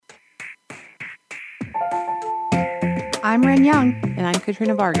I'm Ren Young. And I'm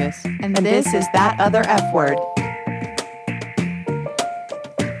Katrina Vargas. And this is That Other F Word.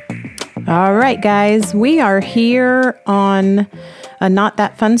 All right, guys. We are here on a not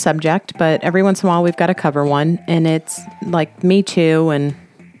that fun subject, but every once in a while we've got to cover one. And it's like Me Too and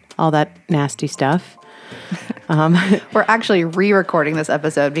all that nasty stuff. We're actually re-recording this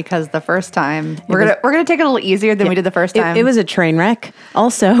episode because the first time we're gonna take it a little easier than we did the first time. It was a train wreck.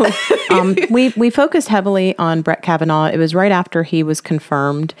 Also, we focused heavily on Brett Kavanaugh. It was right after he was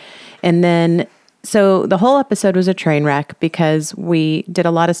confirmed, and then so the whole episode was a train wreck because we did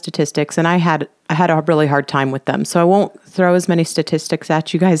a lot of statistics, and I had a really hard time with them. So I won't throw as many statistics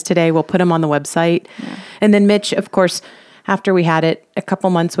at you guys today. We'll put them on the website, and then Mitch, of course. After we had it, a couple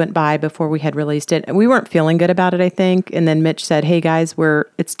months went by before we had released it. We weren't feeling good about it, I think. And then Mitch said, "Hey guys,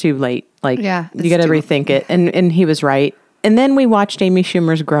 it's too late. Like, you got to rethink it." And he was right. And then we watched Amy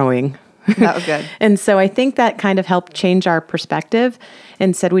Schumer's Growing. That was good. And so I think that kind of helped change our perspective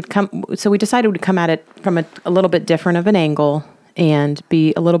and said we decided we'd come at it from a little bit different of an angle and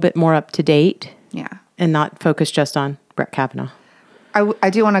be a little bit more up to date. Yeah. And not focus just on Brett Kavanaugh. I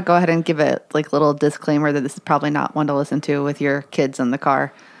do want to go ahead and give a little disclaimer that this is probably not one to listen to with your kids in the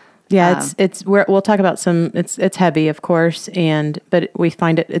car. Yeah, we'll talk about it's heavy, of course, but we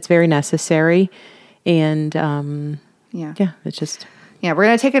find it's very necessary, and it's just. Yeah, we're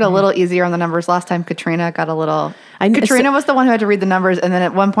going to take it a little easier on the numbers. Last time Katrina got a little. Katrina was the one who had to read the numbers, and then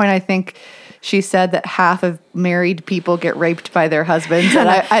at one point I think she said that half of married people get raped by their husbands, and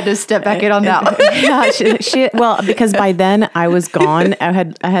I had to step back in on that one. Well, because by then I was gone. I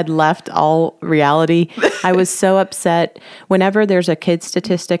had left all reality. I was so upset. Whenever there's a kid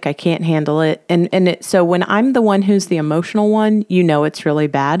statistic, I can't handle it, so when I'm the one who's the emotional one, it's really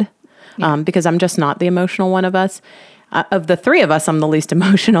bad, because I'm just not the emotional one of us. Of the three of us, I'm the least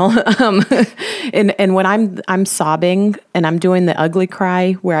emotional. And when I'm sobbing and I'm doing the ugly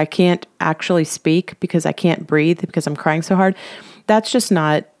cry where I can't actually speak because I can't breathe because I'm crying so hard, that's just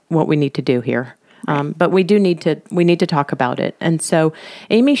not what we need to do here. Right. But we need to talk about it. And so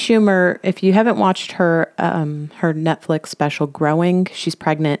Amy Schumer, if you haven't watched her Netflix special Growing, she's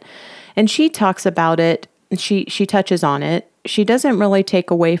pregnant, and she talks about it. And she touches on it. She doesn't really take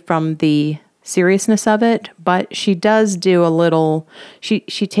away from the seriousness of it, but she does do a little, she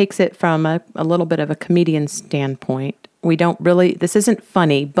takes it from a little bit of a comedian standpoint. This isn't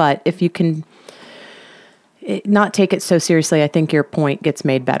funny, but if you can not take it so seriously, I think your point gets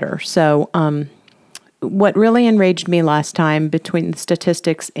made better. So what really enraged me last time between the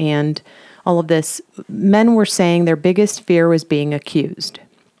statistics and all of this, men were saying their biggest fear was being accused.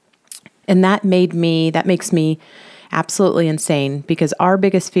 And that makes me absolutely insane because our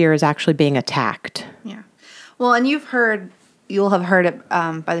biggest fear is actually being attacked. Yeah. Well, and you'll have heard it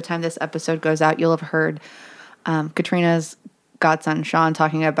by the time this episode goes out, you'll have heard Katrina's godson, Sean,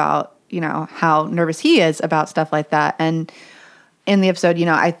 talking about, how nervous he is about stuff like that. And in the episode,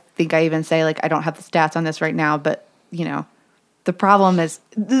 I think I even say, I don't have the stats on this right now, but, the problem is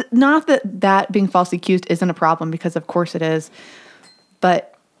not that being falsely accused isn't a problem, because of course it is, but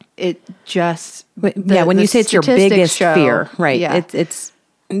it just when you say it's your biggest fear, right? Yeah. It's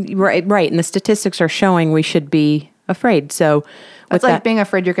right, and the statistics are showing we should be afraid. So it's like being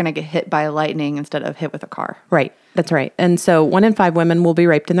afraid you're going to get hit by lightning instead of hit with a car. Right, that's right. And so 1 in 5 women will be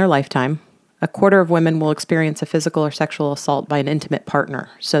raped in their lifetime. A quarter of women will experience a physical or sexual assault by an intimate partner.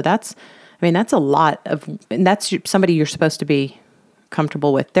 So that's a lot and that's somebody you're supposed to be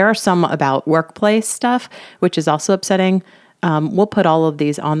comfortable with. There are some about workplace stuff, which is also upsetting. We'll put all of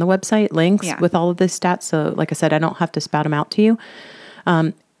these on the website, links with all of this stats. So like I said, I don't have to spout them out to you.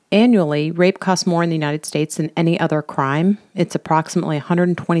 Annually, rape costs more in the United States than any other crime. It's approximately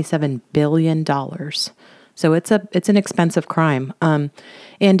 $127 billion. So it's an expensive crime. And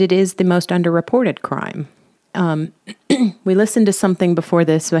it is the most underreported crime. We listened to something before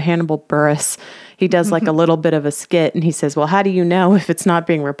this with Hannibal Buress. He does a little bit of a skit, and he says, "Well, how do you know if it's not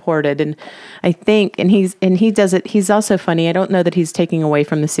being reported?" And I think, and he does it. He's also funny. I don't know that he's taking away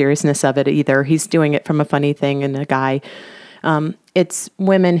from the seriousness of it either. He's doing it from a funny thing and a guy. It's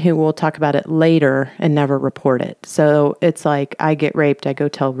women who will talk about it later and never report it. So it's like, I get raped, I go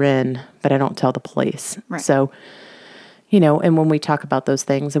tell Ren, but I don't tell the police. Right. So, and when we talk about those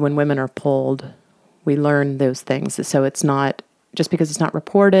things and when women are pulled, we learn those things. So it's not, just because it's not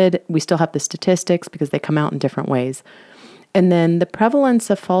reported, we still have the statistics because they come out in different ways. And then the prevalence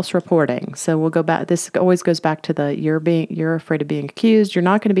of false reporting. So we'll go back, this always goes back to you're afraid of being accused. You're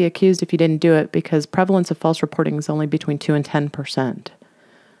not going to be accused if you didn't do it, because prevalence of false reporting is only between 2 and 10%.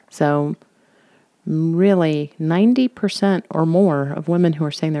 So really 90% or more of women who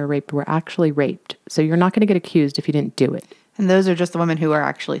are saying they're raped were actually raped. So you're not going to get accused if you didn't do it. And those are just the women who are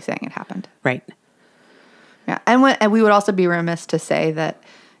actually saying it happened. Right. Yeah. And we would also be remiss to say that,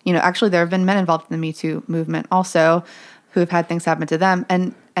 actually there have been men involved in the Me Too movement also who have had things happen to them.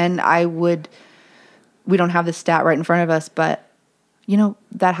 And we don't have the stat right in front of us, but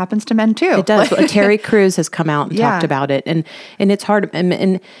that happens to men too. It does. Terry Crews has come out and talked about it. And it's hard.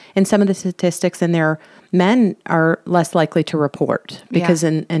 And some of the statistics in there, men are less likely to report because,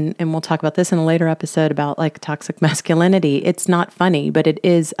 and we'll talk about this in a later episode about like toxic masculinity. It's not funny, but it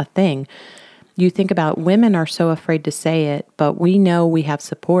is a thing. You think about women are so afraid to say it, but we know we have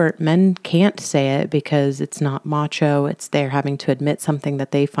support. Men can't say it because it's not macho. It's they're having to admit something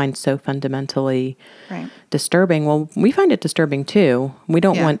that they find so fundamentally disturbing. Well, we find it disturbing too. We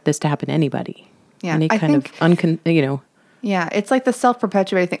don't want this to happen to anybody. Yeah. Any kind of Yeah, it's like the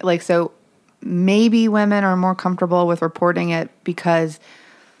self-perpetuating thing. Like, so maybe women are more comfortable with reporting it because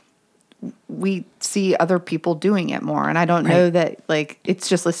we see other people doing it more. And I don't know that, like, it's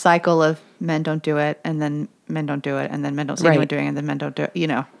just a cycle of men don't do it, and then men don't do it, and then men don't see anyone doing it, and then men don't do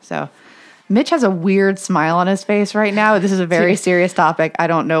it, So Mitch has a weird smile on his face right now. This is a very serious topic. I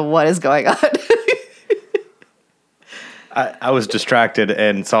don't know what is going on. I was distracted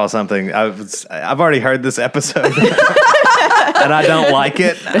and saw something. I've already heard this episode, and I don't like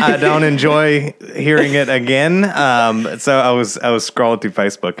it. I don't enjoy hearing it again. So I was scrolling through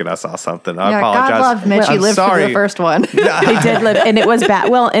Facebook and I saw something. I apologize. God love Mitch. He lived through the first one. He did live, and it was bad.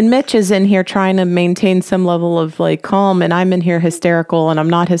 Well, and Mitch is in here trying to maintain some level of like calm, and I'm in here hysterical, and I'm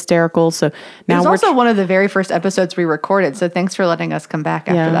not hysterical. So now it was also one of the very first episodes we recorded. So thanks for letting us come back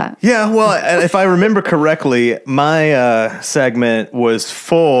after that. Yeah. Well, if I remember correctly, my segment was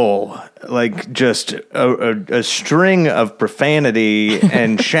full, like just a string of profanity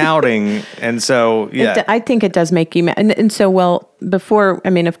and shouting. And so, I think it does make you mad. And so, before,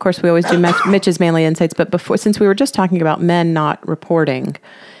 I mean, of course, we always do Mitch's Manly Insights, but before, since we were just talking about men not reporting,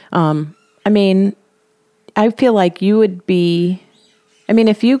 I mean, I feel like you would be, I mean,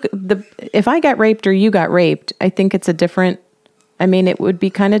 if I got raped or you got raped, I think it's it would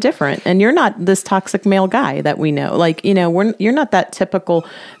be kind of different. And you're not this toxic male guy that we know. Like, you're not that typical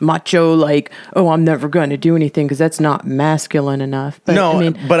macho, like, oh, I'm never going to do anything because that's not masculine enough.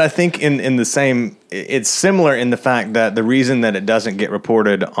 But, but I think in the same, it's similar in the fact that the reason that it doesn't get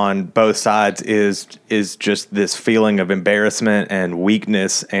reported on both sides is just this feeling of embarrassment and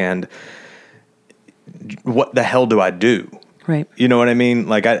weakness and what the hell do I do? Right. You know what I mean?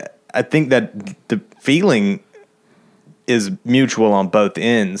 Like, I think that the feeling is mutual on both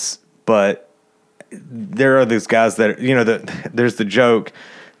ends, but there are these guys that, there's the joke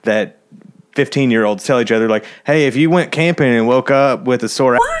that 15-year-olds tell each other, like, hey, if you went camping and woke up with a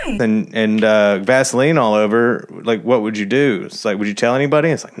sore ass and Vaseline all over, like, what would you do? It's like, would you tell anybody?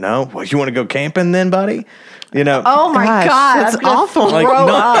 It's like, no. Well, you want to go camping then, buddy? Oh my God, that's awful.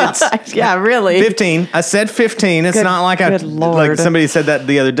 Like, yeah, really. 15. I said 15. It's not like like somebody said that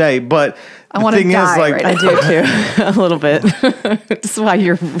the other day, but I want to die right now. I do too, a little bit. That's why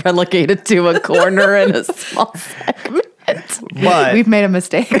you're relegated to a corner in a small segment. But we've made a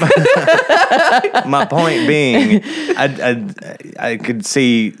mistake. My point being, I could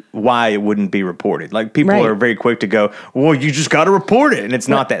see why it wouldn't be reported. Like, people are very quick to go, well, you just got to report it, and it's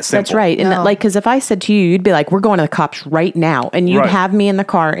not that simple. That's right. And because if I said to you, you'd be like, we're going to the cops right now, and you'd have me in the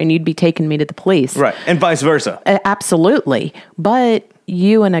car, and you'd be taking me to the police. Right, and vice versa. Absolutely. But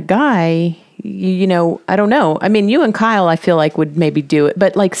you and a guy, I don't know. I mean, you and Kyle, I feel like would maybe do it,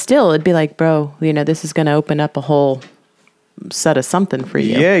 but like still, it'd be like, bro, this is going to open up a whole set of something for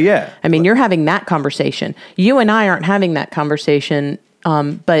you. Yeah. I mean, you're having that conversation. You and I aren't having that conversation,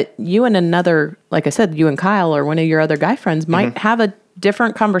 but you and another, like I said, you and Kyle or one of your other guy friends might have a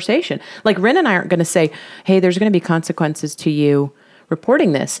different conversation. Like Ren and I aren't going to say, hey, there's going to be consequences to you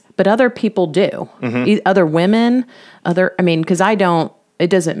reporting this, but other people do. Other women, because it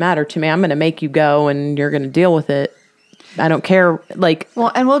doesn't matter to me. I'm going to make you go and you're going to deal with it. I don't care. And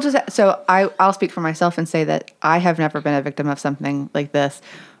we'll I'll speak for myself and say that I have never been a victim of something like this,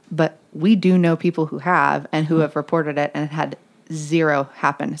 but we do know people who have and who have reported it and it had zero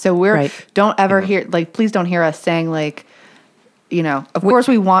happen. So don't ever hear, please don't hear us saying of course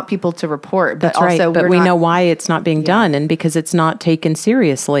we want people to report, but that's also but we know why it's not being done, and because it's not taken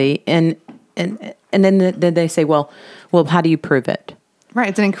seriously. And then they say, well, how do you prove it? Right.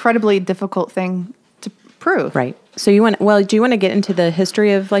 It's an incredibly difficult thing to prove. Right. So do you want to get into the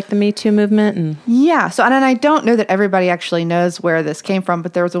history of the Me Too movement? Yeah. So, and I don't know that everybody actually knows where this came from,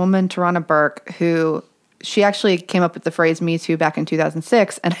 but there was a woman, Tarana Burke, who she actually came up with the phrase Me Too back in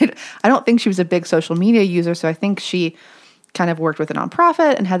 2006. And I don't think she was a big social media user. So I think she kind of worked with a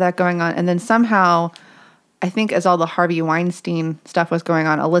nonprofit and had that going on. And then somehow, I think as all the Harvey Weinstein stuff was going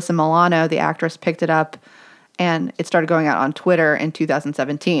on, Alyssa Milano, the actress, picked it up and it started going out on Twitter in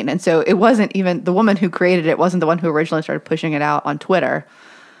 2017. And so it wasn't even the woman who created it wasn't the one who originally started pushing it out on Twitter.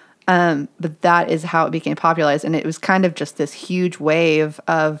 But that is how it became popularized. And it was kind of just this huge wave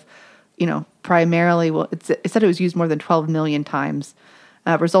of, primarily, it said it was used more than 12 million times,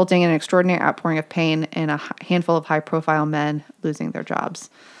 resulting in an extraordinary outpouring of pain and a handful of high-profile men losing their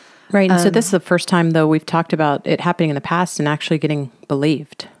jobs. Right. And so this is the first time, though, we've talked about it happening in the past and actually getting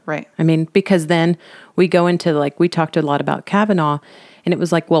believed. Right. I mean, because then we go into, we talked a lot about Kavanaugh, and it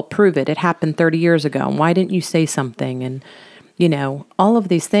was like, well, prove it. It happened 30 years ago. Why didn't you say something? And, all of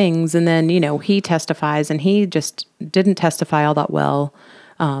these things. And then, he testifies, and he just didn't testify all that well.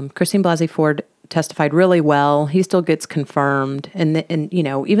 Christine Blasey Ford testified really well. He still gets confirmed. And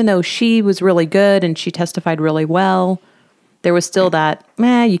even though she was really good and she testified really well, there was still that,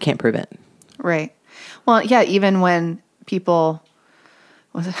 you can't prove it. Right. Well, yeah, even when people,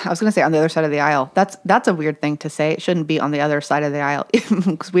 I was going to say on the other side of the aisle, that's a weird thing to say. It shouldn't be on the other side of the aisle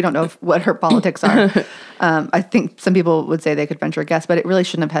because we don't know what her politics are. I think some people would say they could venture a guess, but it really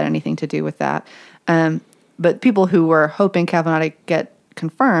shouldn't have had anything to do with that. But people who were hoping Kavanaugh to get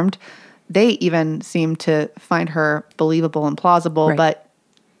confirmed, they even seemed to find her believable and plausible, right.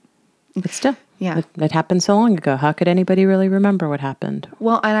 But still. Yeah. It happened so long ago. How could anybody really remember what happened?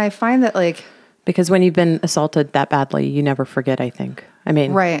 Well, and I find that because when you've been assaulted that badly, you never forget, I think. I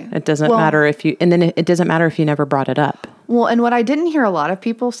mean, right. It doesn't matter if you, and then it doesn't matter if you never brought it up. Well, and what I didn't hear a lot of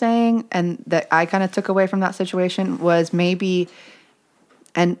people saying, and that I kind of took away from that situation was maybe,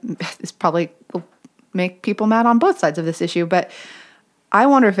 and this probably will make people mad on both sides of this issue, but I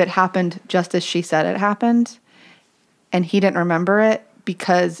wonder if it happened just as she said it happened and he didn't remember it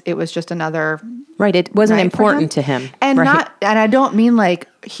because it was just another right. It wasn't night important to him. And right. and I don't mean like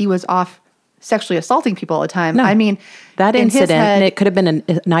he was off sexually assaulting people all the time. No, I mean that in incident, his head, and it could have been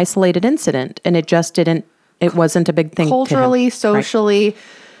an isolated incident, and it just didn't. It wasn't a big thing culturally, to him. socially.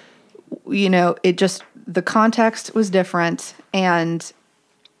 Right. It just the context was different, and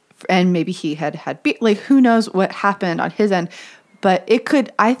maybe he had who knows what happened on his end, but it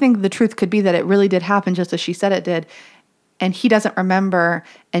could. I think the truth could be that it really did happen just as she said it did. And he doesn't remember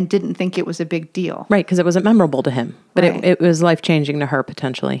and didn't think it was a big deal. Right, because it wasn't memorable to him. But right. it was life-changing to her,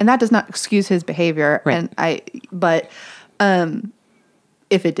 potentially. And that does not excuse his behavior. Right. But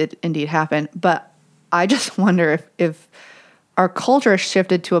if it did indeed happen. But I just wonder if our culture has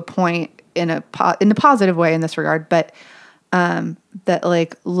shifted to a point in the positive way in this regard, but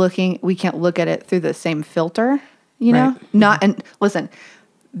that we can't look at it through the same filter, know? Right. And listen,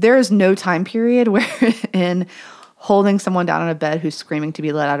 there is no time period where holding someone down on a bed who's screaming to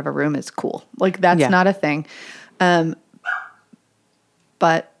be let out of a room is cool. That's not a thing.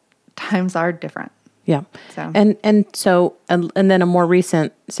 But times are different. Yeah. So. And then a more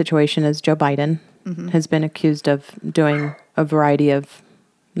recent situation is Joe Biden has been accused of doing a variety of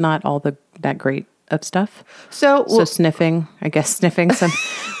not all that great of stuff. So sniffing some,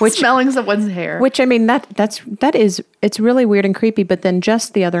 smelling someone's hair. Which I mean it's really weird and creepy. But then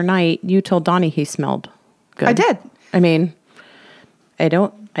just the other night, you told Donnie he smelled good. I did. I mean, I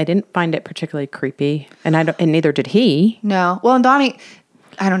didn't find it particularly creepy, and neither did he. No. Well, and Donnie,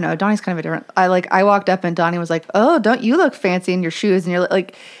 I don't know. Donnie's kind of a different. I walked up and Donnie was like, "Oh, don't you look fancy in your shoes?" And you're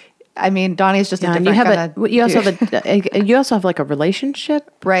like, I mean, Donnie's just a different you also have a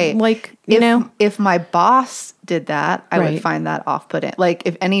relationship, right? If my boss did that, I would find that off-putting.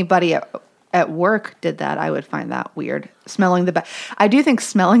 If anybody at work did that, I would find that weird. Smelling the back. I do think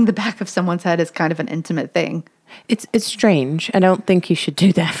smelling the back of someone's head is kind of an intimate thing. It's strange. I don't think you should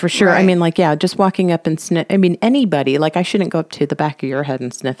do that for sure. Right. I mean, just walking up and sniff. I mean, anybody, I shouldn't go up to the back of your head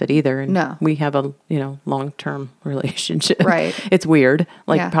and sniff it either. And no. We have a, long-term relationship. Right. It's weird.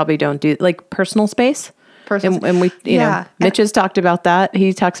 Probably don't do, personal space. And we, Mitch has talked about that.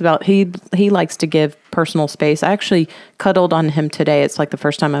 He talks about, he likes to give personal space. I actually cuddled on him today. It's the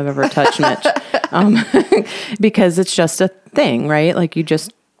first time I've ever touched Mitch. Because it's just a thing, right? You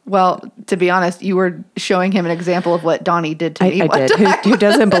just. Well, to be honest, you were showing him an example of what Donnie did to me. I did. Who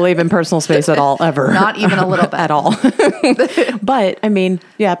doesn't believe in personal space at all, ever. Not even a little bit. At all. But, I mean,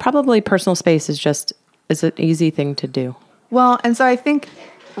 probably personal space is an easy thing to do. Well, and so I think,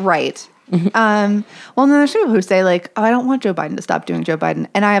 right. Well, then there's people who say I don't want Joe Biden to stop doing Joe Biden.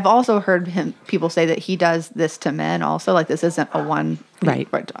 And I have also heard people say that he does this to men also. This isn't a one. Right.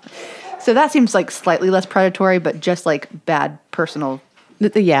 So that seems slightly less predatory, but just bad personal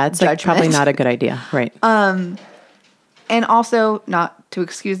Yeah, it's like judgment. probably not a good idea. Right. And also, not to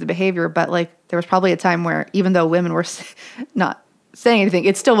excuse the behavior, but like there was probably a time where even though women were not saying anything,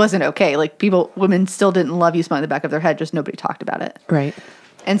 it still wasn't okay. Like women still didn't love you smelling the back of their head, just nobody talked about it. Right.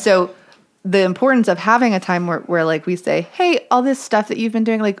 And so the importance of having a time where like we say, hey, all this stuff that you've been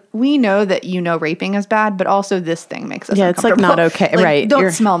doing, like we know that raping is bad, but also this thing makes us it's like not okay. Like, right.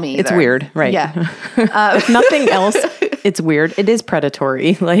 Don't smell me either. It's weird. Right. Yeah. If nothing else, it's weird. It is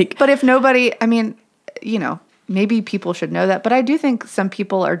predatory. Like, but if nobody, I mean, maybe people should know that, but I do think some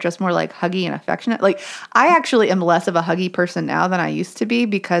people are just more like huggy and affectionate. Like I actually am less of a huggy person now than I used to be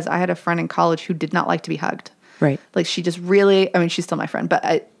because I had a friend in college who did not like to be hugged. right. Like she just really, I mean, she's still my friend,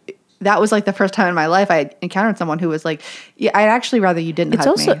 but that was like the first time in my life I encountered someone who was like, yeah, I'd actually rather you didn't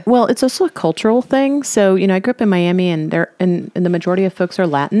hug me. Well, it's also a cultural thing. So, I grew up in Miami and and the majority of folks are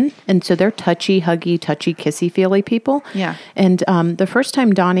Latin. And so they're touchy, huggy, kissy, feely people. Yeah. And the first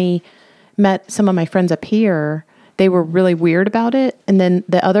time Donnie met some of my friends up here, they were really weird about it. And then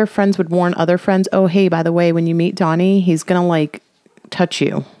the other friends would warn other friends, oh, hey, by the way, when you meet Donnie, he's going to like touch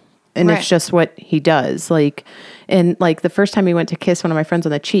you. And Right. it's just what he does. Like, and like the first time we went to kiss one of my friends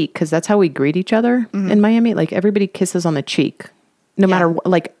on the cheek, because that's how we greet each other in Miami. Like everybody kisses on the cheek, no matter what.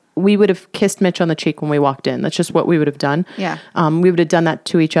 Like we would have kissed Mitch on the cheek when we walked in. That's just what we would have done. Yeah. We would have done that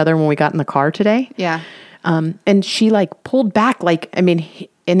to each other when we got in the car today. Yeah. And she like pulled back, like, I mean,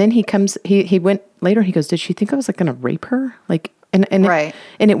 and then he comes, he went later, he goes, did she think I was like going to rape her? Like, and Right.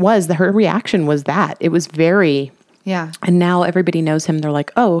 it was, her reaction was that. It was very... Yeah. And now everybody knows him. They're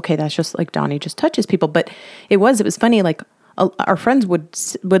like, oh, okay, that's just like Donnie just touches people. But it was funny. Like our friends would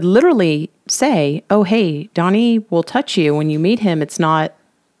literally say, oh, hey, Donnie will touch you when you meet him. It's not,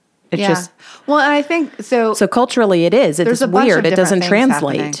 it's just. Well, and I think so. So culturally it is. There's It's a bunch weird. of It different doesn't things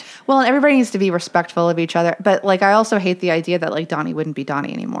translate. happening. Well, and everybody needs to be respectful of each other. But like, I also hate the idea that like Donnie wouldn't be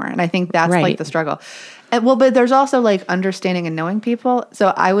Donnie anymore. And I think that's Right. like the struggle. And, well, but there's also like understanding and knowing people. So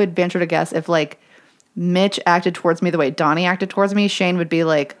I would venture to guess if like Mitch acted towards me the way Donnie acted towards me, Shane would be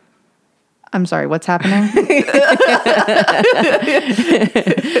like, I'm sorry, what's happening?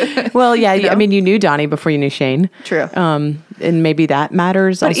 Well, yeah. I mean, you knew Donnie before you knew Shane. True. And maybe that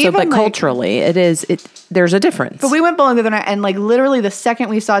matters But also. even, But like- culturally, there's a difference. But we went bowling the other night, and like literally the second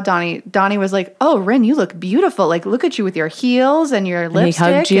we saw Donnie was like, "Oh, Rin, you look beautiful! Like, look at you with your heels and your And lipstick."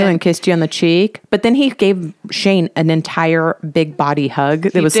 he hugged you and kissed you on the cheek. But then he gave Shane an entire big body hug.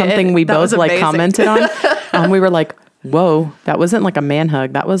 It was did. something we That both was like amazing. commented on. We were like, whoa, that wasn't like a man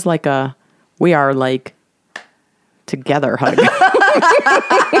hug. That was like we are like together hug.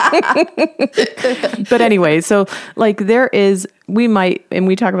 But anyway, so like we might, and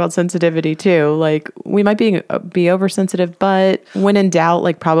we talk about sensitivity too, like we might be oversensitive, but when in doubt,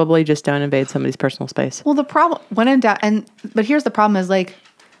 like probably just don't invade somebody's personal space. Well, the problem when in doubt, but here's the problem: is like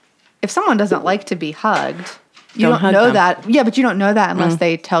if someone doesn't like to be hugged, you Don't don't hug know them. that. Yeah, but you don't know that unless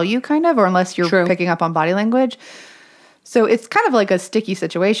they tell you, kind of, or unless you're True. picking up on body language. So it's kind of like a sticky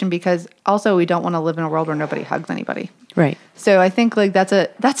situation because also we don't want to live in a world where nobody hugs anybody. Right. So I think like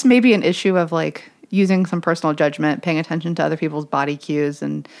that's maybe an issue of like using some personal judgment, paying attention to other people's body cues,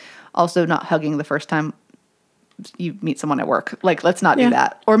 and also not hugging the first time you meet someone at work. Like, let's not Yeah. do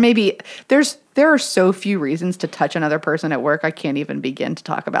that. Or maybe there are so few reasons to touch another person at work. I can't even begin to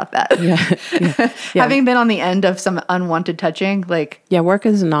talk about that. Yeah. Having been on the end of some unwanted touching, like Yeah, work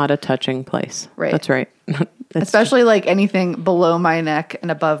is not a touching place. Right. That's right. That's especially like anything below my neck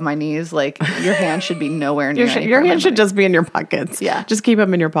and above my knees, like your hand should be nowhere near any your part of my hand should body. just be in your pockets. Yeah. Just keep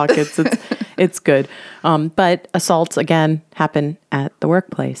them in your pockets. It's good. But assaults again happen at the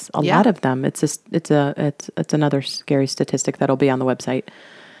workplace. A Yeah. lot of them. It's another scary statistic that'll be on the website.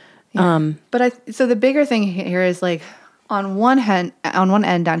 But so the bigger thing here is like on one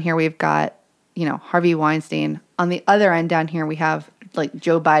end down here we've got, Harvey Weinstein. On the other end down here we have like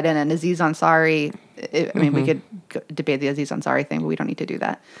Joe Biden and Aziz Ansari. I mean, we could debate the Aziz Ansari thing, but we don't need to do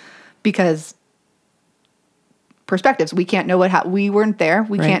that because perspectives. We can't know we weren't there.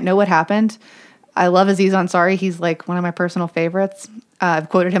 We Right. can't know what happened. I love Aziz Ansari. He's like one of my personal favorites. I've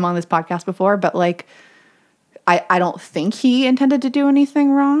quoted him on this podcast before, but like, I don't think he intended to do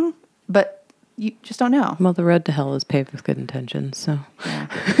anything wrong, but you just don't know. Well, the road to hell is paved with good intentions. So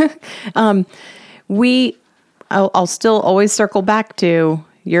Yeah. I'll still always circle back to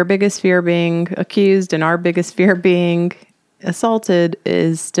your biggest fear being accused and our biggest fear being assaulted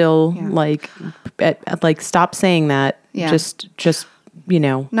is still like stop saying that. Yeah. Just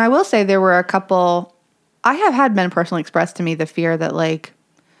Now, I will say there were a couple, I have had men personally express to me the fear that like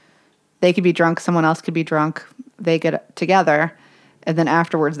they could be drunk, someone else could be drunk, they get together, and then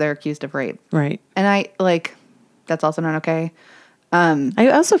afterwards they're accused of rape. right. And I like, that's also not okay. I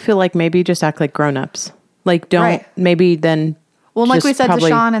also feel like maybe just act like grown-ups. Like don't Right. maybe then. Well, like we just said probably-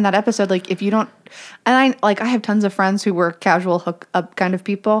 to Sean in that episode, like if you don't, and I have tons of friends who were casual hook up kind of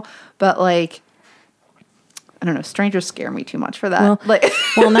people, but like, I don't know, strangers scare me too much for that. Well, like,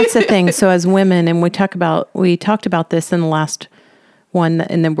 well, and that's the thing. So as women, and we talked about this in the last one,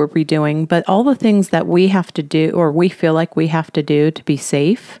 and then we're redoing, but all the things that we have to do, or we feel like we have to do to be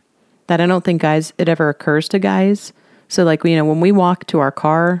safe, that I don't think it ever occurs to guys. So like, when we walk to our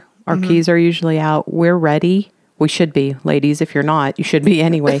car, our keys are usually out. We're ready. We should be, ladies. If you're not, you should be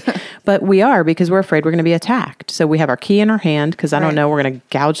anyway. But we are, because we're afraid we're going to be attacked. So we have our key in our hand, because I don't Right. know, we're going to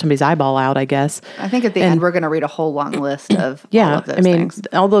gouge somebody's eyeball out, I guess. I think at the end we're going to read a whole long list of all of those things.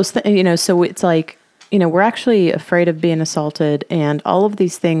 all those things, so it's like, we're actually afraid of being assaulted, and all of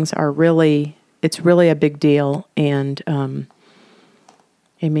these things are really, it's really a big deal. And, you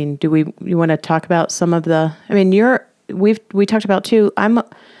want to talk about some of the, we talked about too, I'm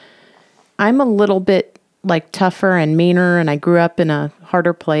a little bit like tougher and meaner, and I grew up in a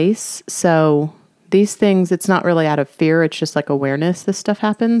harder place. So these things, it's not really out of fear. It's just like awareness. This stuff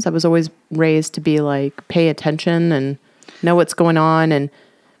happens. I was always raised to be like, pay attention and know what's going on. And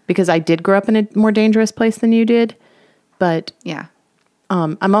because I did grow up in a more dangerous place than you did, but Yeah.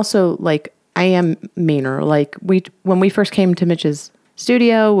 I'm also like, I am meaner. Like when we first came to Mitch's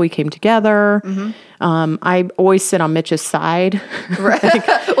studio, we came together. I always sit on Mitch's side. Right.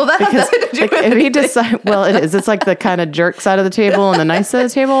 Well, that has nothing to do Like, with if he it. decide, well, it is. It's like the kind of jerk side of the table and the nice side of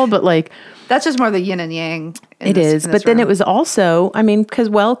the table, but like That's just more the yin and yang. it is. But then it was also,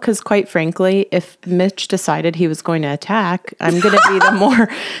 because quite frankly, if Mitch decided he was going to attack, I'm going to be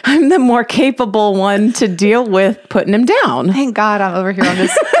I'm the more capable one to deal with putting him down. Thank God I'm over here on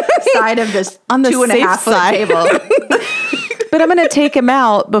this side of this On the 2.5 foot safe table. But I'm going to take him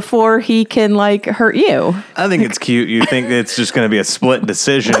out before he can like hurt you. I think it's cute. You think it's just going to be a split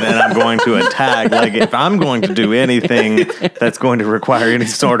decision and I'm going to attack. Like if I'm going to do anything that's going to require any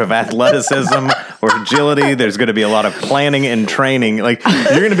sort of athleticism or agility, there's going to be a lot of planning and training. Like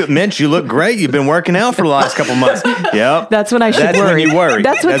you're going to be, Mitch, you look great. You've been working out for the last couple months. Yep. That's when I should That's worry. when you worry.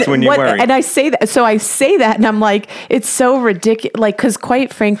 That's when you worry. And I say that. So I say that and I'm like, it's so ridiculous. Like, because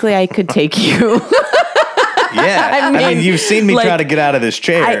quite frankly, I could take you. Yeah. I mean, you've seen me like, try to get out of this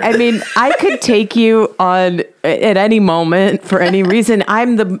chair. I could take you on at any moment for any reason.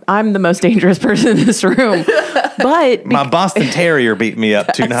 I'm the most dangerous person in this room. But my Boston Terrier beat me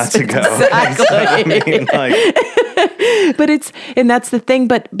up 2 nights ago. Exactly. I mean, like, but that's the thing.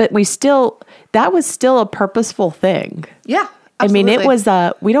 But that was still a purposeful thing. Yeah. I mean, it absolutely.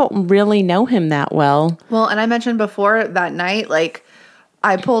 was, we don't really know him that well. Well, and I mentioned before that night, like,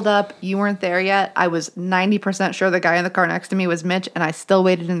 I pulled up, you weren't there yet. I was 90% sure the guy in the car next to me was Mitch, and I still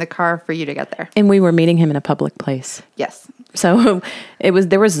waited in the car for you to get there. And we were meeting him in a public place. Yes. So there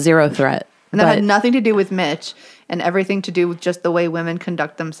was zero threat. And that But- had nothing to do with Mitch and everything to do with just the way women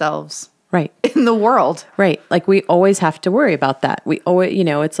conduct themselves Right. in the world. Right. Like we always have to worry about that. We always,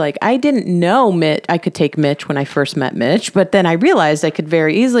 it's like I didn't know I could take Mitch when I first met Mitch, but then I realized I could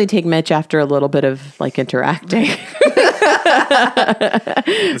very easily take Mitch after a little bit of like interacting.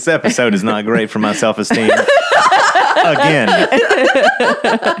 this episode is not great for my self-esteem. Again.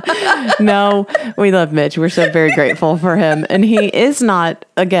 No, we love Mitch. We're so very grateful for him. And he is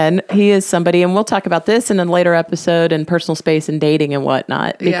he is somebody, and we'll talk about this in a later episode and personal space and dating and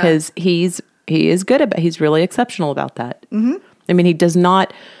whatnot, because he is good he's really exceptional about that. Mm-hmm. I mean, he does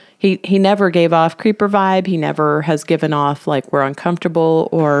not, he never gave off creeper vibe. He never has given off like we're uncomfortable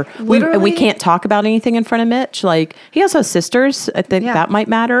or we Literally- can't talk about anything in front of Mitch. Like he also has sisters. I think that might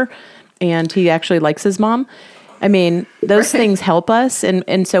matter. And he actually likes his mom. I mean, those things help us.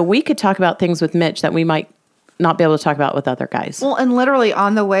 And so we could talk about things with Mitch that we might not be able to talk about with other guys. Well, and literally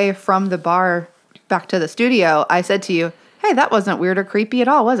on the way from the bar back to the studio, I said to you, hey, that wasn't weird or creepy at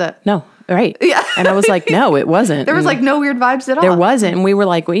all, was it? No, right. Yeah. And I was like, no, it wasn't. There was like no weird vibes at all. There wasn't. And we were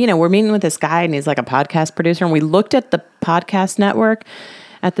like, well, we're meeting with this guy and he's like a podcast producer. And we looked at the podcast network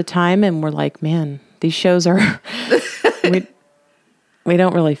at the time and we're like, man, these shows are, we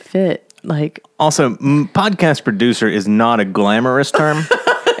don't really fit. Like, Also, podcast producer is not a glamorous term.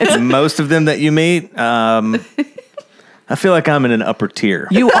 Most of them that you meet, I feel like I'm in an upper tier.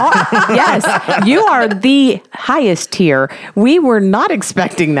 you are, yes, you are the highest tier. We were not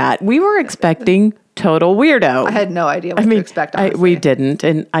expecting that. We were expecting total weirdo. I had no idea what to expect, honestly. we didn't.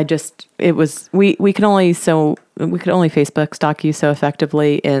 And we could only Facebook stalk you so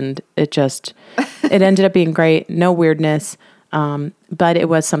effectively. And it ended up being great. No weirdness. But it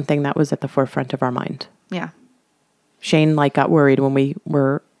was something that was at the forefront of our mind. Yeah. Shane got worried when we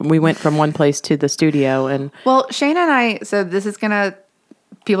were We went from one place to the studio, and Well, Shane and I, so this is going to,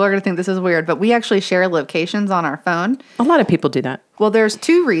 people are going to think this is weird, but we actually share locations on our phone. a lot of people do that. Well, there's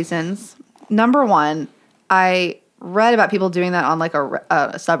two reasons. Number one, I read about people doing that on like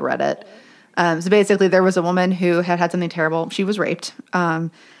a subreddit. So basically, there was a woman who had something terrible. She was raped,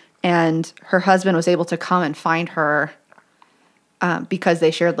 and her husband was able to come and find her because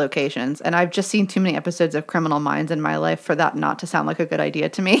they shared locations. And I've just seen too many episodes of Criminal Minds in my life for that not to sound like a good idea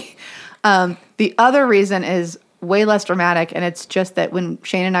to me. The other reason is way less dramatic, and it's just that when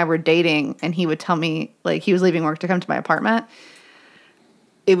Shane and I were dating, and he would tell me, like, he was leaving work to come to my apartment,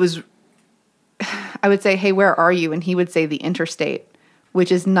 it was, I would say, hey, where are you? And he would say the interstate,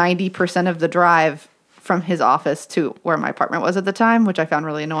 which is 90% of the drive from his office to where my apartment was at the time, which I found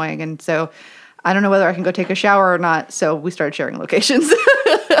really annoying. And so I don't know whether I can go take a shower or not. So we started sharing locations.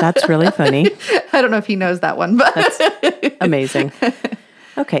 That's really funny. I don't know if he knows that one, but That's amazing.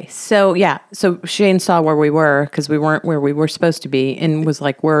 Okay, so yeah, so Shane saw where we were because we weren't where we were supposed to be, and was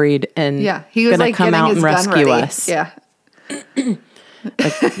like worried and yeah, he was gonna like come getting out his and gun rescue ready. us. Yeah.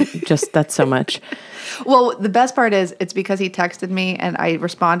 Just that's so much. Well, the best part is it's because he texted me and I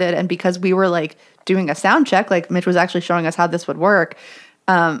responded, and because we were like doing a sound check, like Mitch was actually showing us how this would work.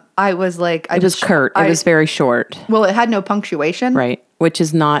 I was like, It was curt. It was very short, well, it had no punctuation. right? Which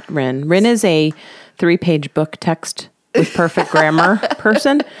is not Rin. Rin is a 3-page book text with perfect grammar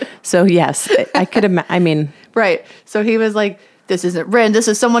person. So yes, I could I mean, Right. So he was like, this isn't Rin. This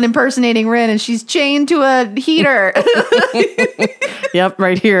is someone impersonating Rin, and she's chained to a heater. yep,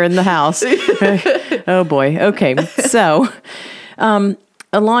 right here in the house. Oh boy. Okay. So,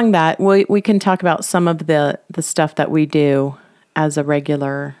 along that, we can talk about some of the stuff that we do as a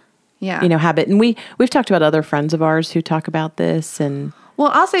regular, Yeah. habit. And we've talked about other friends of ours who talk about this. And Well,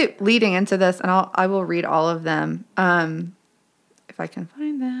 I'll say leading into this, and I will read all of them if I can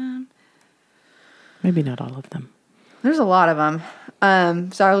find them. maybe not all of them. There's a lot of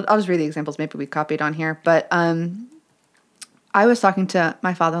them. So I'll just read the examples maybe we copied on here. But I was talking to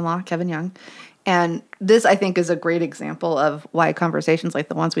my father-in-law, Kevin Young, and this, I think, is a great example of why conversations like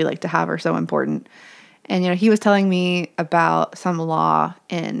the ones we like to have are so important. And, he was telling me about some law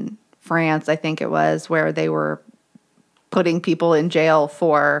in France, I think it was, where they were putting people in jail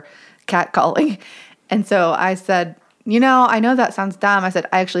for catcalling. And so I said, I know that sounds dumb. I said,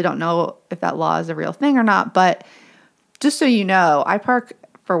 I actually don't know if that law is a real thing or not, but just so you know, I park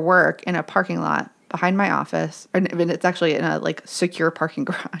for work in a parking lot behind my office, and it's actually in a secure parking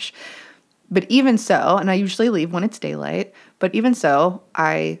garage. But even so, and I usually leave when it's daylight, but even so,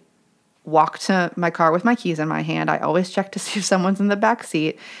 I walk to my car with my keys in my hand. I always check to see if someone's in the back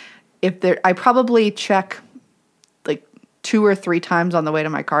seat. I probably check 2 or 3 times on the way to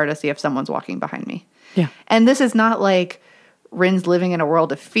my car to see if someone's walking behind me. Yeah. And this is not like Rin's living in a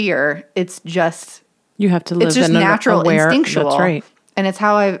world of fear. It's just You have to live it's just in natural, aware. instinctual. That's right. And it's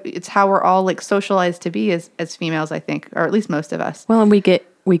how we're all socialized to be as females, I think, or at least most of us. Well, and we get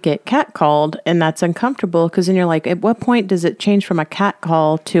catcalled, and that's uncomfortable because then you're like, at what point does it change from a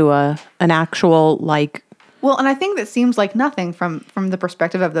catcall to an actual Well, and I think that seems like nothing from the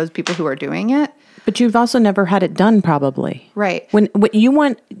perspective of those people who are doing it. But you've also never had it done, probably. Right. When what you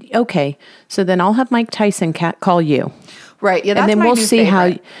want, okay. So then I'll have Mike Tyson catcall you, Right. Yeah. That's and then my we'll new see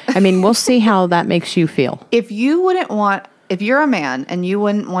favorite. we'll see how that makes you feel. If you're a man and you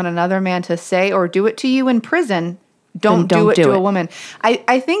wouldn't want another man to say or do it to you in prison, don't do it to a woman.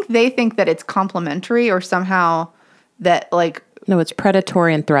 I think they think that it's complimentary or somehow that No, it's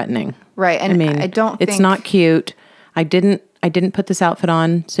predatory and threatening. right. And I don't it's think not cute. I didn't put this outfit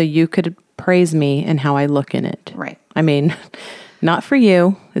on so you could praise me and how I look in it. Right. I mean, not for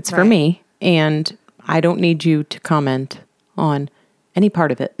you. It's for Right. me, and I don't need you to comment on any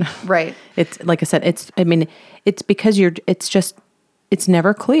part of it. Right. It's like I said, it's because it's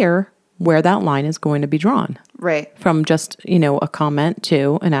never clear where that line is going to be drawn Right. from just, a comment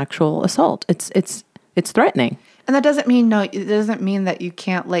to an actual assault. It's threatening. And that doesn't mean it doesn't mean that you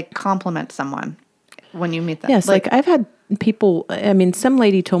can't compliment someone when you meet them. Yes, I've had people, some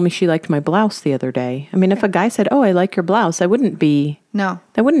lady told me she liked my blouse the other day. If a guy said, "Oh, I like your blouse," that wouldn't be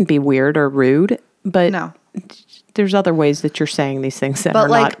weird or rude, but No. there's other ways that you're saying these things that But are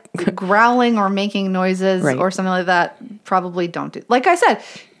not growling or making noises Right. or something like that, probably don't do. Like I said,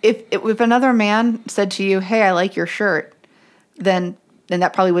 if another man said to you, "Hey, I like your shirt," then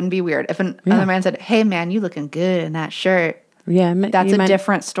that probably wouldn't be weird. If another man said, "Hey, man, you looking good in that shirt," that's a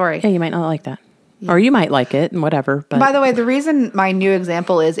different story. Yeah, you might not like that. Or you might like it and whatever. But By the way, the reason my new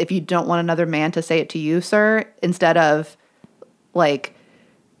example is if you don't want another man to say it to you, sir, instead of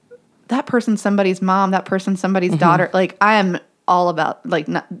that person's somebody's mom, that person's somebody's daughter. I am all about like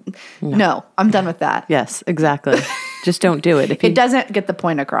no, I'm done with that. Yes, exactly. Just don't do it. If It doesn't get the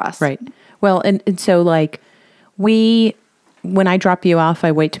point across. Right. Well, and so like when I drop you off,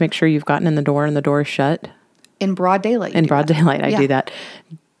 I wait to make sure you've gotten in the door and the door is shut. In broad daylight. In broad daylight, I Yeah. do that.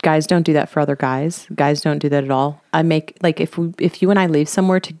 Guys don't do that for other guys. Guys don't do that at all. I make like if you and I leave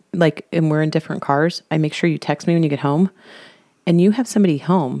somewhere to like and we're in different cars, I make sure you text me when you get home, and you have somebody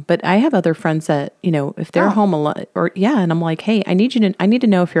home. But I have other friends that if they're home alone and I'm like, hey, I need to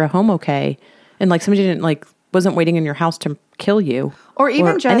know if you're home okay, and like somebody wasn't waiting in your house to kill you Or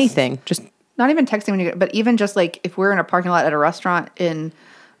even just anything, just not even texting when you get, but even just like if we're in a parking lot at a restaurant in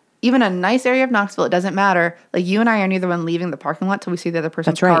even a nice area of Knoxville, it doesn't matter. Like you and I are neither one leaving the parking lot till we see the other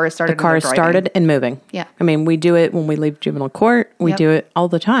person's That's right. car is started. The car is started and moving. Yeah. I mean, we do it when we leave juvenile court. We Yep. do it all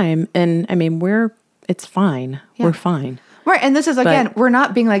the time. And I mean, it's fine. Yeah. We're fine. Right. And this is, again, we're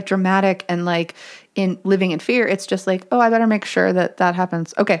not being like dramatic and like in living in fear. It's just like, oh, I better make sure that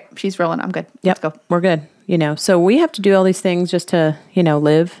happens. Okay. She's rolling. I'm good. Yep. Let's go. We're good. So we have to do all these things just to,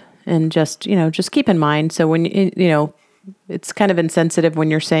 live and just keep in mind. So when, it's kind of insensitive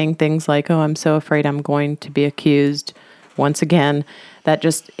when you're saying things like, oh, I'm so afraid I'm going to be accused once again. That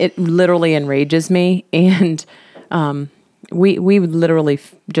it literally enrages me. And we literally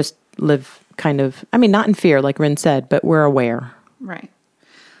just live kind of, I mean, not in fear, like Rin said, but we're aware. Right.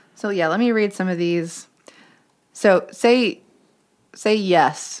 So yeah, let me read some of these. So say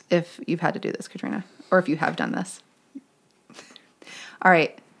yes if you've had to do this, Katrina, or if you have done this. All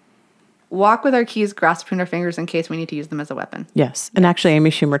right. Walk with our keys grasped between our fingers in case we need to use them as a weapon. Yes. And actually, Amy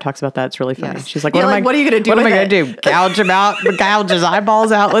Schumer talks about that. It's really funny. Yes. She's like, what are you going to do? What am I going to do? Gouge him out, gouge his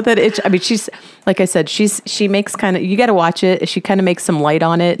eyeballs out with it. She's, like I said, she makes you got to watch it. She kind of makes some light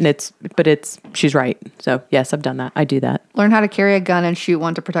on it but she's right. So yes, I've done that. I do that. Learn how to carry a gun and shoot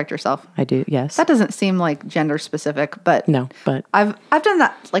one to protect yourself. I do. Yes. That doesn't seem like gender specific, but no, but I've done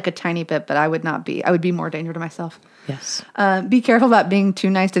that like a tiny bit, but I would be more danger to myself. yes. Be careful about being too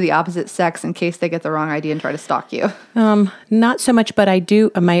nice to the opposite sex in case they get the wrong idea and try to stalk you. Not so much, but I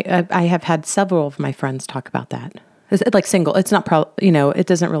do. I have had several of my friends talk about that. It's like single. It's not it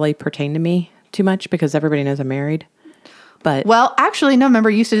doesn't really pertain to me too much because everybody knows I'm married. But Well, actually, no. Remember,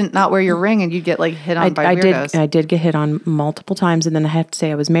 you used to not wear your ring, and you'd get like hit on by weirdos. I did get hit on multiple times, and then I have to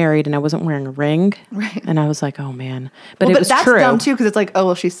say I was married and I wasn't wearing a ring. Right. And I was like, oh man, but Well, it was that's true. dumb too because it's like, oh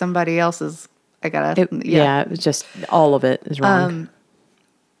well, she's somebody else's. I gotta. Yeah, it was just all of it is wrong.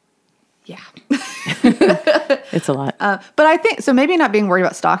 Yeah. It's a lot. But I think so. Maybe not being worried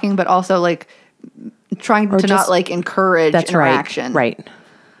about stalking, but also like trying to not like encourage That's interaction. Right.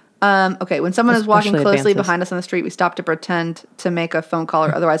 Okay. When someone is walking Especially closely advances. behind us on the street, we stop to pretend to make a phone call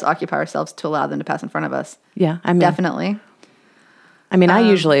or otherwise occupy ourselves to allow them to pass in front of us. Yeah. I mean, Definitely. I mean, I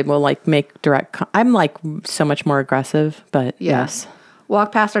usually will like make direct. I'm like so much more aggressive, but Yeah. yes,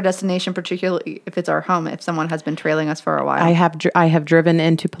 Walk past our destination, particularly if it's our home, if someone has been trailing us for a while. I have driven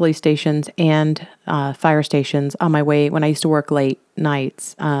into police stations and fire stations on my way when I used to work late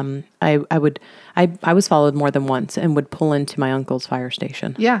nights. I was followed more than once and would pull into my uncle's fire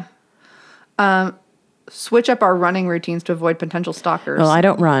station. Yeah. Switch up our running routines to avoid potential stalkers. Well, I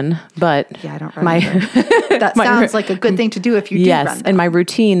don't run, but Yeah, I don't run either. That sounds like a good thing to do if you do yes, run. and my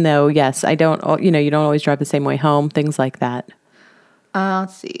routine though, yes, I don't. You don't always drive the same way home. Things like that.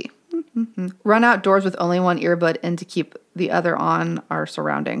 Let's see. Run outdoors with only one earbud in to keep the other on our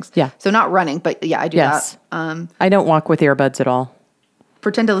surroundings. Yeah. So not running, but yeah, I do Yes. that. I don't walk with earbuds at all.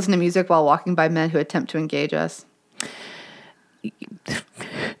 Pretend to listen to music while walking by men who attempt to engage us.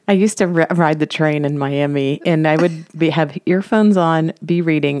 I used to ride the train in Miami, and I would have earphones on, be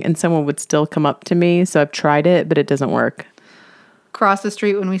reading, and someone would still come up to me. So I've tried it, but it doesn't work. Cross the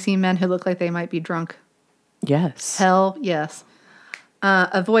street when we see men who look like they might be drunk. Yes. Hell yes.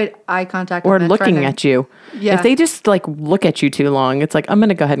 Avoid eye contact Or with men looking trying to- at you. Yeah. If they just like look at you too long, it's like, I'm going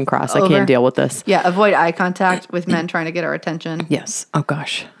to go ahead and cross. I Over. can't deal with this. Yeah, avoid eye contact with men trying to get our attention. Yes. Oh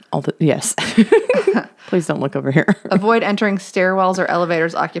gosh. Yes. Please don't look over here. Avoid entering stairwells or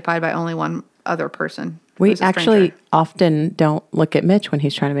elevators occupied by only one other person. We who's a stranger. actually often don't look at Mitch when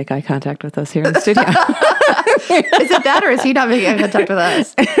he's trying to make eye contact with us here in the studio. Is it that or is he not making eye contact with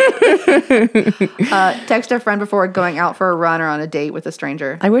us? Text a friend before going out for a run or on a date with a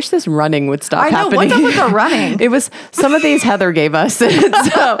stranger. I wish this running would stop I know, happening. what's up with the running? It was some of these Heather gave us. So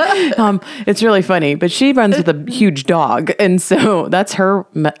it's really funny, but she runs with a huge dog. And so that's her.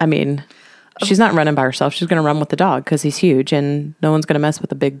 I mean, she's not running by herself. She's going to run with the dog because he's huge and no one's going to mess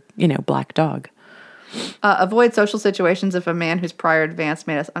with a big, black dog. Avoid social situations if a man whose prior advance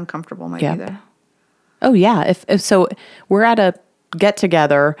made us uncomfortable might Yep. be there. Oh yeah. If so, we're at a get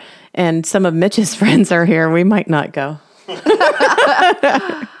together and some of Mitch's friends are here. We might not go.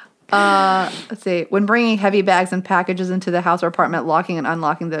 Let's see. When bringing heavy bags and packages into the house or apartment, locking and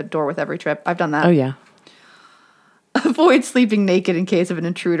unlocking the door with every trip. I've done that. Oh, yeah. Avoid sleeping naked in case of an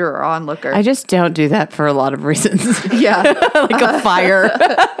intruder or onlooker. I just don't do that for a lot of reasons. Yeah. Like a fire.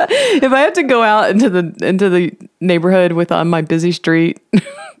 If I have to go out into the neighborhood on my busy street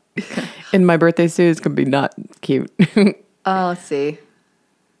in my birthday suit, it's going to be not cute. Let's see.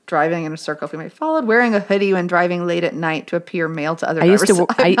 Driving in a circle if you may be followed. Wearing a hoodie when driving late at night to appear male to other drivers.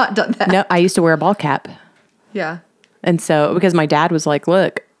 I've not done that. No, I used to wear a ball cap. Yeah. And so, because my dad was like,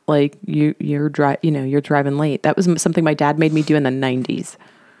 look, like you're driving late. That was something my dad made me do in the 90s.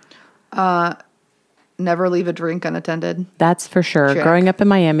 Never leave a drink unattended. That's for sure. Check. Growing up in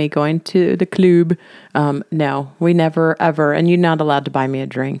Miami, going to the club, no, we never ever. And you're not allowed to buy me a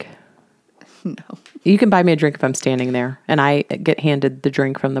drink. No. You can buy me a drink if I'm standing there and I get handed the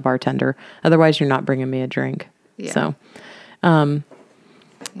drink from the bartender. Otherwise, you're not bringing me a drink. Yeah. So,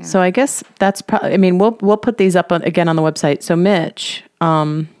 so I guess that's probably. I mean, we'll put these up again on the website. So, Mitch,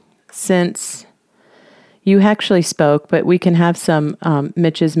 since you actually spoke, but we can have some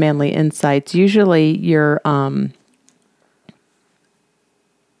Mitch's manly insights. Usually, you're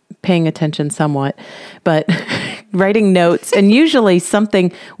paying attention somewhat, but writing notes, and usually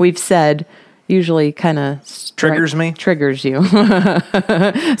something we've said usually kind of triggers you.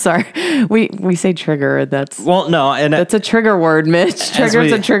 Sorry, we say trigger. That's a trigger word, Mitch.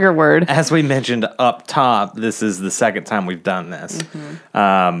 Trigger's a trigger word. As we mentioned up top, this is the second time we've done this.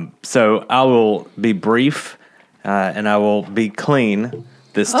 Mm-hmm. So I will be brief and I will be clean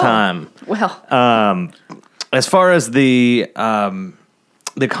this time. Well, as far as the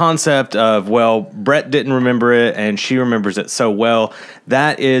concept of, well, Brett didn't remember it and she remembers it so well,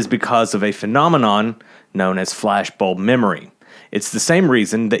 that is because of a phenomenon known as flashbulb memory. It's the same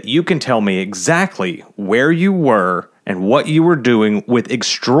reason that you can tell me exactly where you were and what you were doing with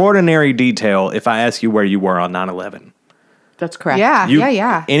extraordinary detail if I ask you where you were on 9/11. That's correct.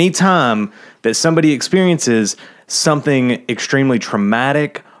 Yeah. Anytime that somebody experiences something extremely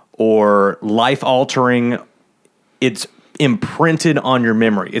traumatic or life-altering, it's imprinted on your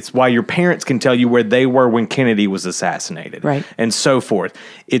memory. It's why your parents can tell you where they were when Kennedy was assassinated, right, and so forth.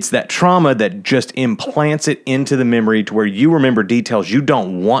 It's that trauma that just implants it into the memory to where you remember details you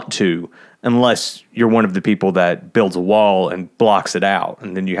don't want to, unless you're one of the people that builds a wall and blocks it out,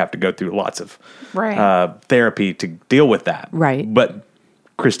 and then you have to go through lots of therapy to deal with that. Right. But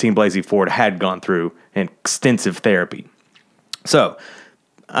Christine Blasey Ford had gone through an extensive therapy, so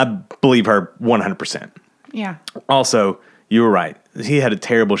I believe her 100%. Yeah. Also, you were right. He had a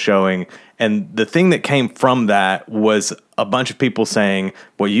terrible showing. And the thing that came from that was a bunch of people saying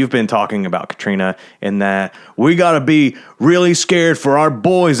what you've been talking about, Katrina, and that we got to be really scared for our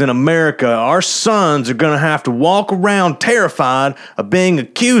boys in America. Our sons are going to have to walk around terrified of being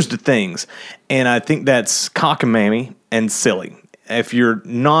accused of things. And I think that's cockamamie and silly. If you're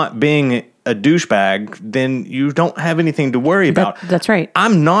not being a douchebag, then you don't have anything to worry about. That's right.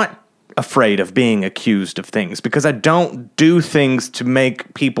 I'm not afraid of being accused of things because I don't do things to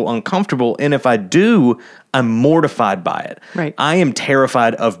make people uncomfortable, and if I do, I'm mortified by it. Right. I am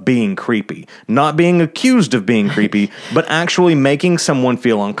terrified of being creepy, not being accused of being creepy, but actually making someone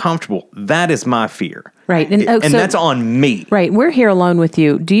feel uncomfortable. That is my fear. Right. And that's on me. Right. We're here alone with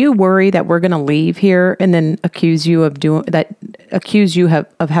you. Do you worry that we're going to leave here and then accuse you of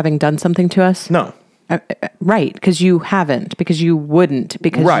having done something to us? No. Right, because you haven't, because you wouldn't,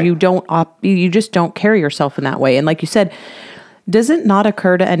 because right. You just don't carry yourself in that way. And like you said, does it not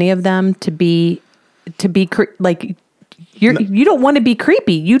occur to any of them to be like you don't want to be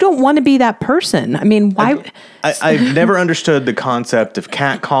creepy. You don't want to be that person. I mean, why? I've never understood the concept of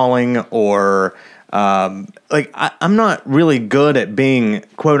catcalling or. I'm not really good at being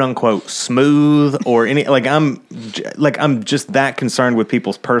quote unquote smooth or any, I'm just that concerned with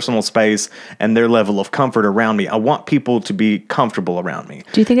people's personal space and their level of comfort around me. I want people to be comfortable around me.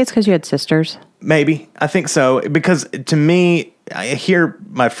 Do you think it's because you had sisters? Maybe. I think so. Because to me, I hear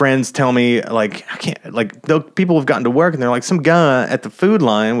my friends tell me, people have gotten to work and they're like, some guy at the food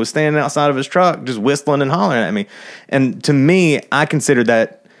line was standing outside of his truck just whistling and hollering at me. And to me, I consider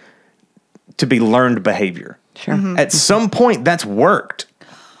that to be learned behavior. Sure. Mm-hmm. At some point, that's worked.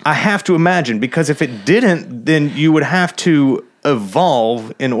 I have to imagine, because if it didn't, then you would have to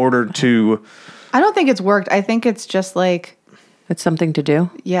evolve in order to... I don't think it's worked. I think it's just like... It's something to do?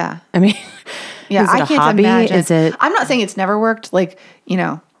 Yeah. I mean, yeah, I can't imagine. Is it... I'm not saying it's never worked. Well,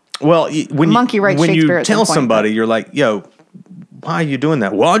 when you tell somebody, you're like, yo, why are you doing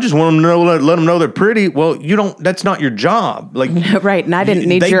that? Well, I just want them to know, let them know they're pretty. Well, you don't, that's not your job. Right. And I didn't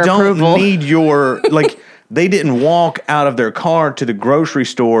need your approval. They don't need your, They didn't walk out of their car to the grocery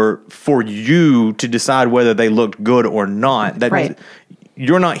store for you to decide whether they looked good or not. That Right.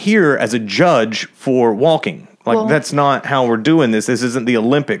 You're not here as a judge for walking. Like, Well- that's not how we're doing this. This isn't the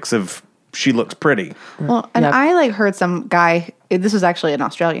Olympics of she looks pretty. Well, and Yep. I like heard some guy, this was actually an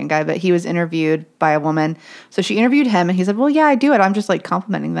Australian guy, but he was interviewed by a woman. So she interviewed him and he said, well, yeah, I do it. I'm just like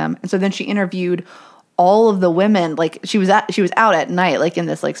complimenting them. And so then she interviewed all of the women, like she was out at night, like in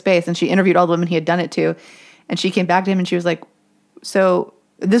this like space, and she interviewed all the women he had done it to. And she came back to him and she was like, so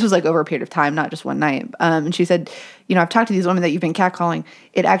this was like over a period of time, not just one night. And she said, you know, I've talked to these women that you've been catcalling.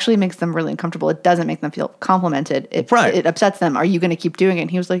 It actually makes them really uncomfortable. It doesn't make them feel complimented. Right. It upsets them. Are you going to keep doing it?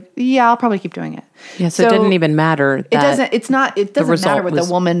 And he was like, yeah, I'll probably keep doing it. Yeah, so it didn't even matter. It doesn't. It doesn't result matter what was-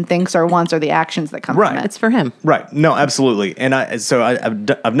 the woman thinks or wants or the actions that come Right. from it. It's for him. Right. No, absolutely. And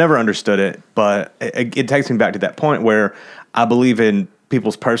I've never understood it, but it takes me back to that point where I believe in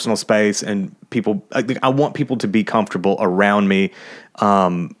people's personal space and people. I want people to be comfortable around me,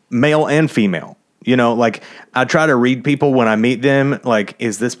 male and female. You know, like I try to read people when I meet them. Like,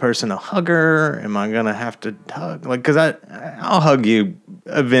 is this person a hugger? Am I gonna have to hug? Like, because I'll hug you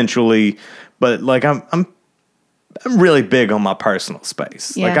eventually, but like I'm really big on my personal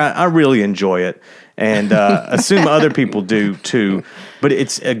space. Yeah. Like I really enjoy it, and assume other people do too. But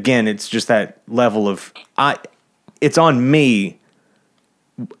it's just that level of it's on me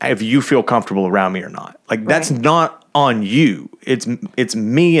if you feel comfortable around me or not. Like that's Right. not on you. It's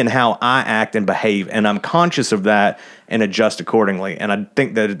me and how I act and behave, and I'm conscious of that and adjust accordingly. And I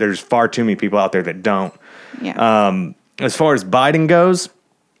think that there's far too many people out there that don't. Yeah. As far as biting goes,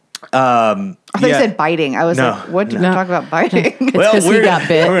 I thought you said biting. I was No, like, what did we no. talk about biting? It's 'cause he got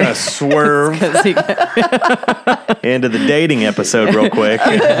bit. We're gonna swerve 'Cause he- into the dating episode real quick.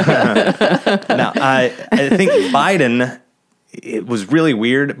 Now, I think Biden, it was really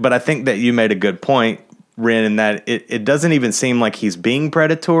weird, but I think that you made a good point, Ren, in that it doesn't even seem like he's being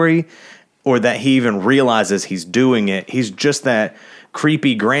predatory or that he even realizes he's doing it. He's just that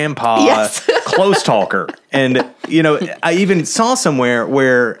creepy grandpa Yes. close talker. And, you know, I even saw somewhere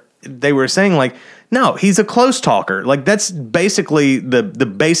where they were saying like, no, he's a close talker. Like that's basically the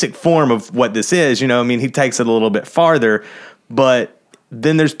basic form of what this is. You know, I mean, he takes it a little bit farther, but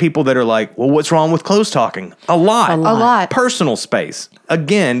then there's people that are like, well, what's wrong with close talking? A lot. Personal space.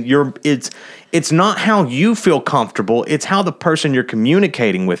 Again, it's not how you feel comfortable. It's how the person you're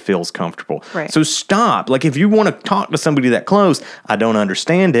communicating with feels comfortable. Right. So stop. Like if you want to talk to somebody that close, I don't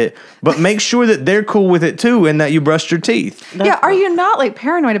understand it, but make sure that they're cool with it too and that you brushed your teeth. Yeah, are you not like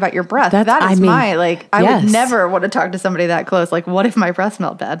paranoid about your breath? I yes. would never want to talk to somebody that close. Like, what if my breath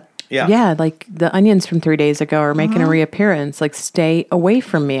smelled bad? Yeah. Yeah, like the onions from 3 days ago are making a reappearance. Like, stay away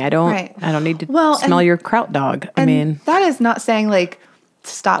from me. I don't need to smell and- your kraut dog. I And mean, that is not saying like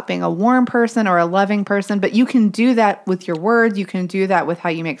stop being a warm person or a loving person, but you can do that with your words. You can do that with how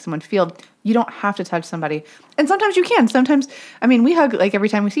you make someone feel. You don't have to touch somebody. And sometimes you can. Sometimes, I mean, we hug like every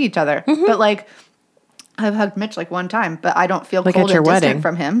time we see each other, but like I've hugged Mitch like one time, but I don't feel like cold at your and distant wedding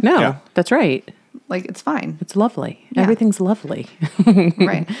from him. No, Yeah. that's right. Like it's fine. It's lovely. Yeah. Everything's lovely.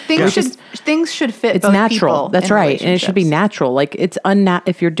 Right. Things should fit It's both natural. people That's in right. And it should be relationships. natural. Like it's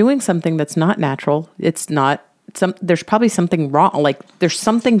if you're doing something that's not natural, it's not there's probably something wrong. Like there's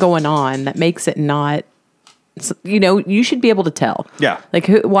something going on that makes it not, you know, you should be able to tell. Yeah. Like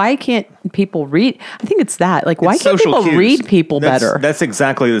why can't people read? I think it's that. Like why It's can't social people cues. read people better? That's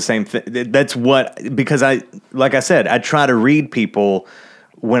exactly the same thing. That's because like I said, I try to read people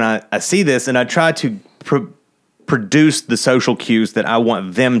when I see this, and I try to produce the social cues that I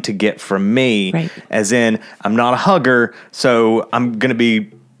want them to get from me. Right. As in, I'm not a hugger, so I'm not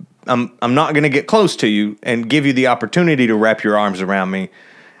going to get close to you and give you the opportunity to wrap your arms around me,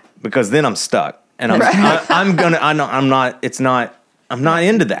 because then I'm stuck. And I'm not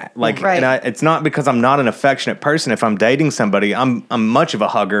into that. Like, Right. and it's not because I'm not an affectionate person. If I'm dating somebody, I'm much of a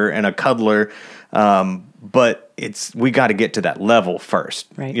hugger and a cuddler. But we got to get to that level first,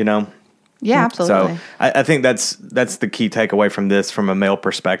 Right. You know? Yeah, absolutely. So I think that's the key takeaway from this, from a male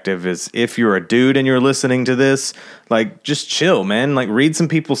perspective, is if you're a dude and you're listening to this, like just chill, man. Like read some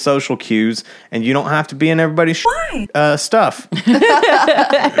people's social cues, and you don't have to be in everybody's stuff.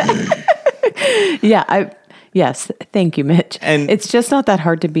 Yes, thank you, Mitch. And- it's just not that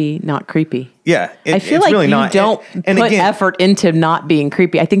hard to be not creepy. Yeah, I feel it's like really you not. don't And put again, effort into not being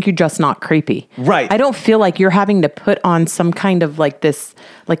creepy. I think you're just not creepy. Right. I don't feel like you're having to put on some kind of like this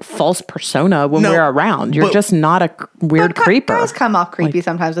like false persona when No, we're around. You're but- just not a weird But creeper. guys come off creepy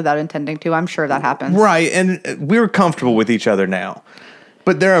sometimes without intending to. I'm sure that happens. Right, and we're comfortable with each other now.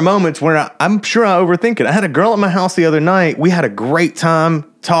 But there are moments where I'm sure I overthink it. I had a girl at my house the other night. We had a great time.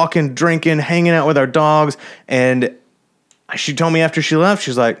 talking, drinking, hanging out with our dogs. And she told me after she left,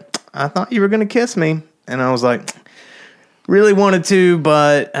 she's like, I thought you were going to kiss me. And I was like, really wanted to,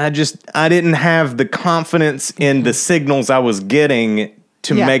 but I didn't have the confidence in the signals I was getting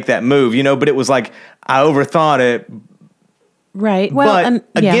to make that move, but it was like, I overthought it. Right. Well, but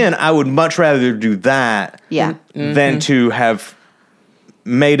again, I would much rather do that than to have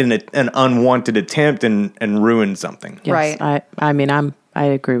made an unwanted attempt and ruined something. Yes, right. I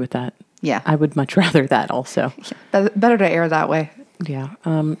agree with that. Yeah. I would much rather that also. Better to err that way. Yeah.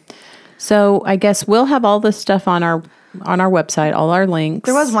 So I guess we'll have all this stuff on our website, all our links.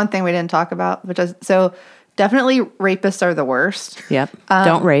 There was one thing we didn't talk about, which is definitely rapists are the worst. Yep.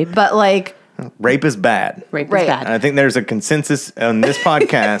 Don't rape. But rape is bad. Rape is Right. bad. And I think there's a consensus on this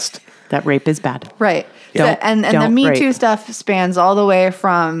podcast. That rape is bad. right. Don't- And the don't Me rape. Too stuff spans all the way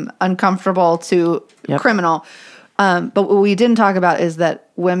from uncomfortable to criminal. But what we didn't talk about is that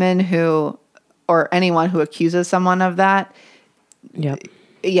women or anyone who accuses someone of that, Yep.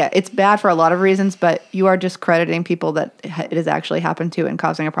 yeah, it's bad for a lot of reasons, but you are discrediting people that it has actually happened to and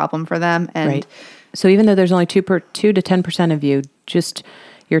causing a problem for them. And Right. So even though there's only 2 to 10% of you, just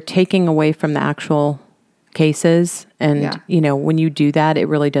you're taking away from the actual cases. And, when you do that, it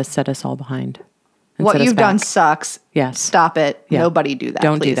really does set us all behind. and what set us you've done back. sucks. Yes. Stop it. Yeah. Nobody do that.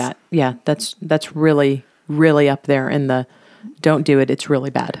 Don't please. do that. Yeah, that's really, really up there in the don't do it. It's really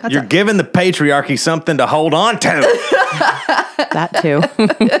bad. You're giving the patriarchy something to hold on to. That too.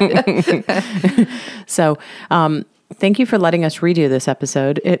 So, thank you for letting us redo this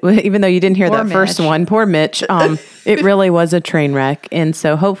episode. Even though you didn't hear Poor that first Mitch. one, poor Mitch. It really was a train wreck, and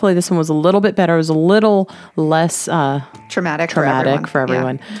so hopefully this one was a little bit better. It was a little less Traumatic for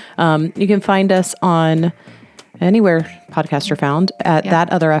everyone. You can find us on anywhere podcasts are found at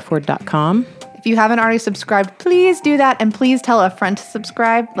thatotherfword.com. If you haven't already subscribed, please do that. And please tell a friend to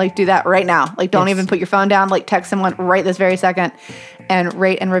subscribe. Do that right now. Don't even put your phone down. Text someone right this very second. And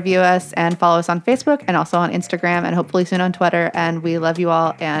rate and review us and follow us on Facebook and also on Instagram and hopefully soon on Twitter. And we love you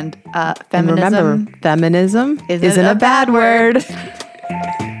all. And feminism And remember, feminism isn't a bad word.